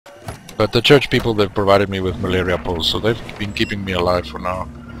But the church people, they've provided me with malaria pills, so they've been keeping me alive for now.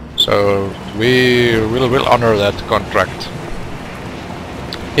 So we'll honor that contract.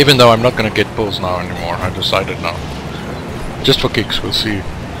 Even though I'm not gonna get pills now anymore, I decided now. Just for kicks, we'll see.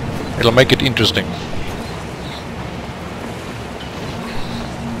 It'll make it interesting.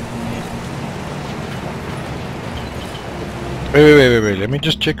 Wait, let me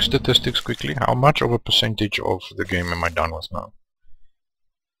just check statistics quickly. How much of a percentage of the game am I done with now?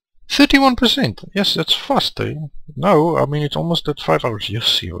 31%! Yes, that's fast, eh? No, I mean it's almost at 5 hours. Yes,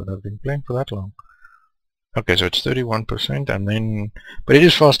 see what I've been playing for that long. Okay, so it's 31% and then... But it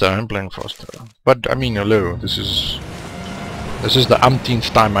is faster, I'm playing faster. But, I mean, hello, this is the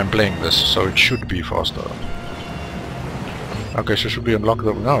umpteenth time I'm playing this, so it should be faster. Okay, so should we unlock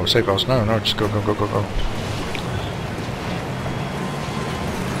the... No, save house, no, just go.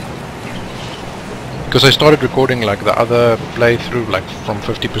 Because I started recording like the other playthrough like from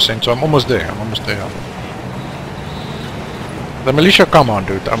 50%, so I'm almost there. The militia, come on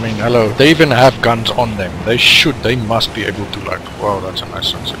dude, I mean hello, they even have guns on them. They must be able to like, wow, that's a nice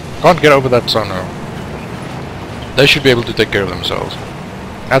sunset. Can't get over that sun now. They should be able to take care of themselves.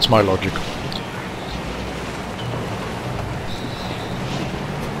 That's my logic.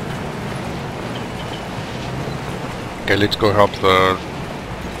 Okay, let's go help the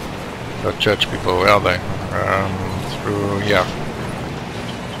church people. Where are they? Through, yeah.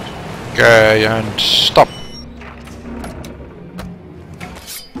 Okay, and stop.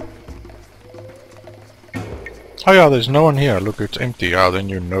 Oh yeah, there's no one here. Look, it's empty. Ah, then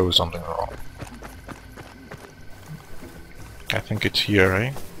you know something wrong. I think it's here,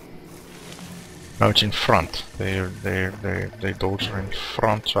 eh? No, it's in front. Their doors are in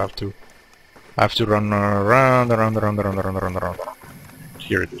front, so I have to run around.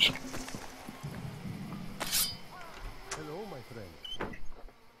 Here it is.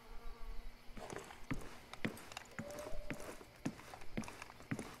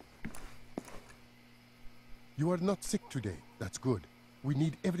 You are not sick today. That's good. We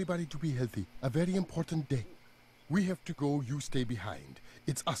need everybody to be healthy. A very important day. We have to go, you stay behind.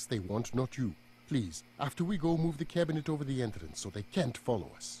 It's us they want, not you. Please, after we go, move the cabinet over the entrance so they can't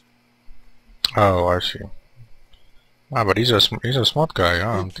follow us. Oh, I see. Ah, but he's a smart guy,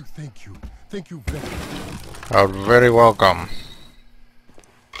 huh? Thank you very much. You're very welcome.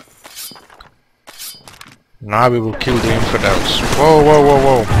 Now we will kill the infidels.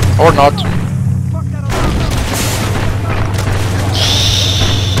 Whoa. Or not.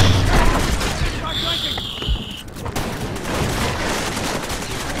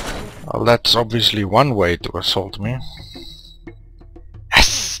 Well, that's obviously one way to assault me.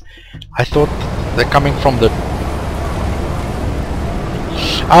 Yes! I thought they're coming from the...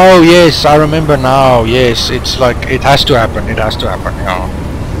 Oh yes, I remember now. Yes, it's like it has to happen. Yeah.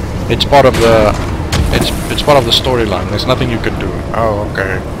 It's part of the it's part of the storyline. There's nothing you can do. Oh,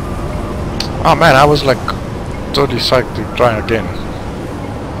 okay. Oh man, I was like totally psyched to try again.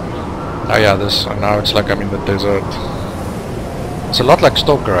 Oh yeah, now it's like I'm in the desert. It's a lot like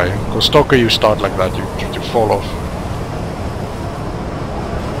Stalker, eh? Because Stalker you start like that, you fall off.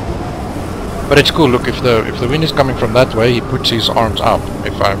 But it's cool, look, if the wind is coming from that way, he puts his arms up.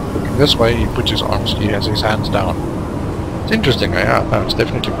 If I'm looking this way, he puts his arms, he has his hands down. It's interesting, yeah, no, it's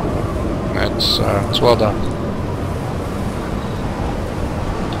definitely cool. It's well done.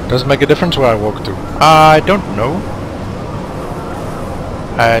 Does it make a difference where I walk to? I don't know.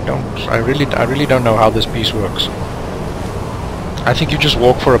 I really don't know how this piece works. I think you just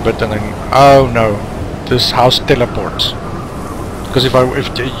walk for a bit and then... Oh no, this house teleports. Because if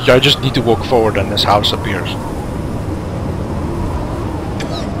I just need to walk forward and this house appears.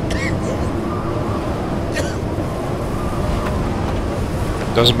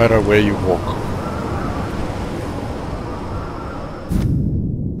 Doesn't matter where you walk.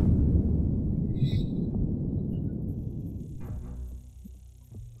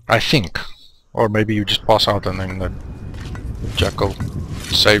 I think. Or maybe you just pass out and then the jackal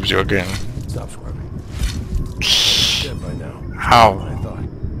saves you again. Stop swerving. Dead by now. How? I thought.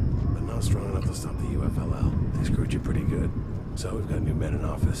 But not strong enough to stop the UFLL. They screwed you pretty good. So we've got new men in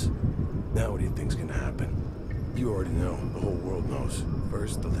office. Now what do you think's gonna happen? You already know. The whole world knows.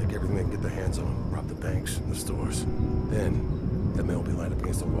 First, they'll take everything they can get their hands on. Rob the banks and the stores. Then, the men will be lined up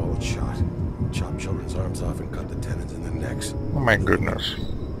against the wall and shot. Chop children's arms off and cut the tendons in their necks. Oh my goodness.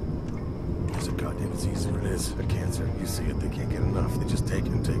 It's a goddamn disease, what it is. A cancer. You see it, they can't get enough. They just take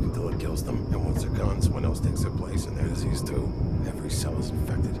it until it kills them. And once they're gone, someone else takes their place in their disease too. Every cell is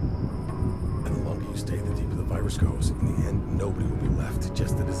infected. And the longer you stay, the deeper the virus goes. In the end, nobody will be left,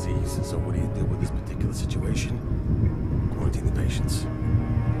 just the disease. So what do you do with this particular situation? Quarantine the patients.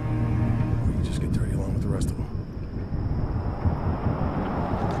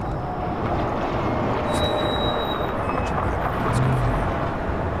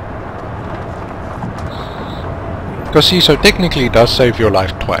 Because see, so technically it does save your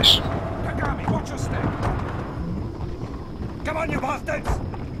life twice. Kagami, watch your step. Come on, you bastards!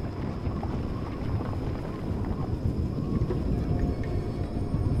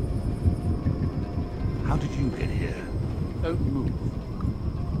 How did you get here? Don't move.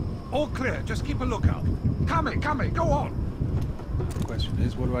 All clear, just keep a lookout. Come here, go on! The question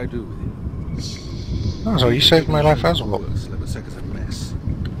is, what do I do with you? Oh, so you saved my life as well. Lebersek is a mess.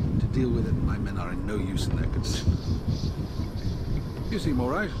 To deal with it, my men are in no use in their condition. You seem all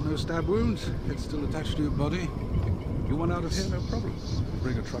right. No stab wounds. It's still attached to your body. You want out of here, no problem.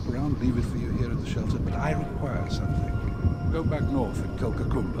 Bring a truck around, leave it for you here at the shelter, but I require something. Go back north and kill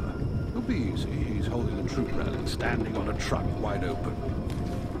Kakumba. It'll be easy. He's holding a troop rally, standing on a truck wide open.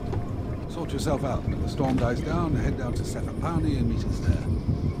 Sort yourself out. When the storm dies down, head down to Sefapani and meet us there.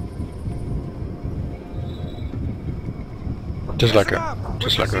 Just like Listen a, up.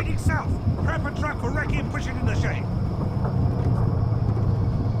 just We're like that. proceeding south. Prep a truck for Reki and push it in the shade.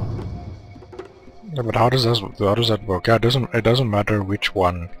 Yeah, but how does that work? Yeah, it doesn't matter which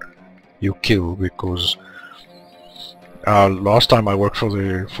one you kill, because last time I worked for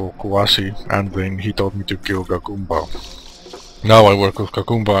Kawasi, and then he told me to kill Kakumba. Now I work with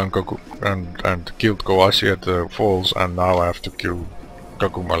Kakumba and killed Kawasi at the falls, and now I have to kill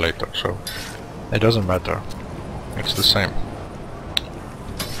Kakumba later. So it doesn't matter. It's the same.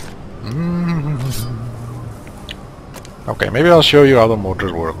 Okay, maybe I'll show you how the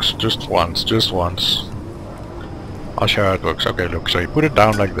motor works. Just once. I'll show you how it works. Okay, look, so you put it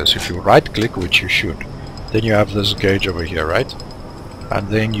down like this. If you right click, which you should, then you have this gauge over here, right? And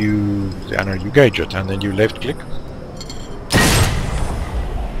then you gauge it, and then you left click.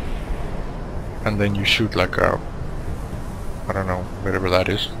 And then you shoot like a, I don't know, whatever that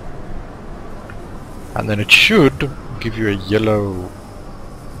is. And then it should give you a yellow,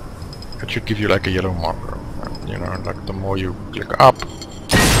 it should give you like a yellow marker. You know, like the more you click up,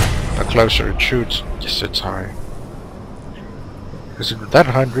 the closer it shoots. Yes, it's high. Is it that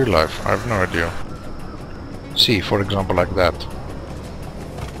high in real life? I have no idea. See, for example, like that.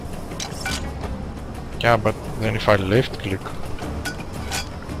 Yeah, but then if I left click,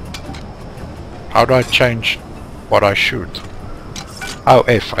 how do I change what I shoot? Oh,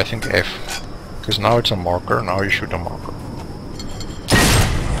 F, I think F. Because now it's a marker, now you shoot a marker.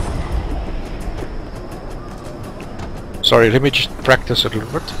 Sorry, let me just practice a little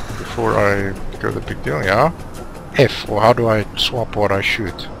bit before I go the big deal, yeah? F, or how do I swap what I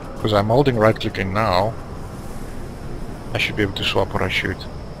shoot? Because I'm holding right clicking now. I should be able to swap what I shoot.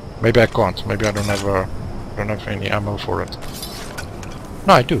 Maybe I can't, maybe I don't have any ammo for it.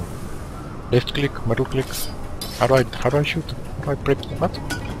 No, I do. Left click, middle click. How do I shoot? How do I prep what?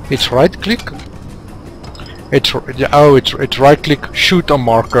 It's right click? It's right click, shoot a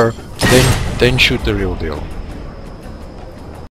marker, then shoot the real deal.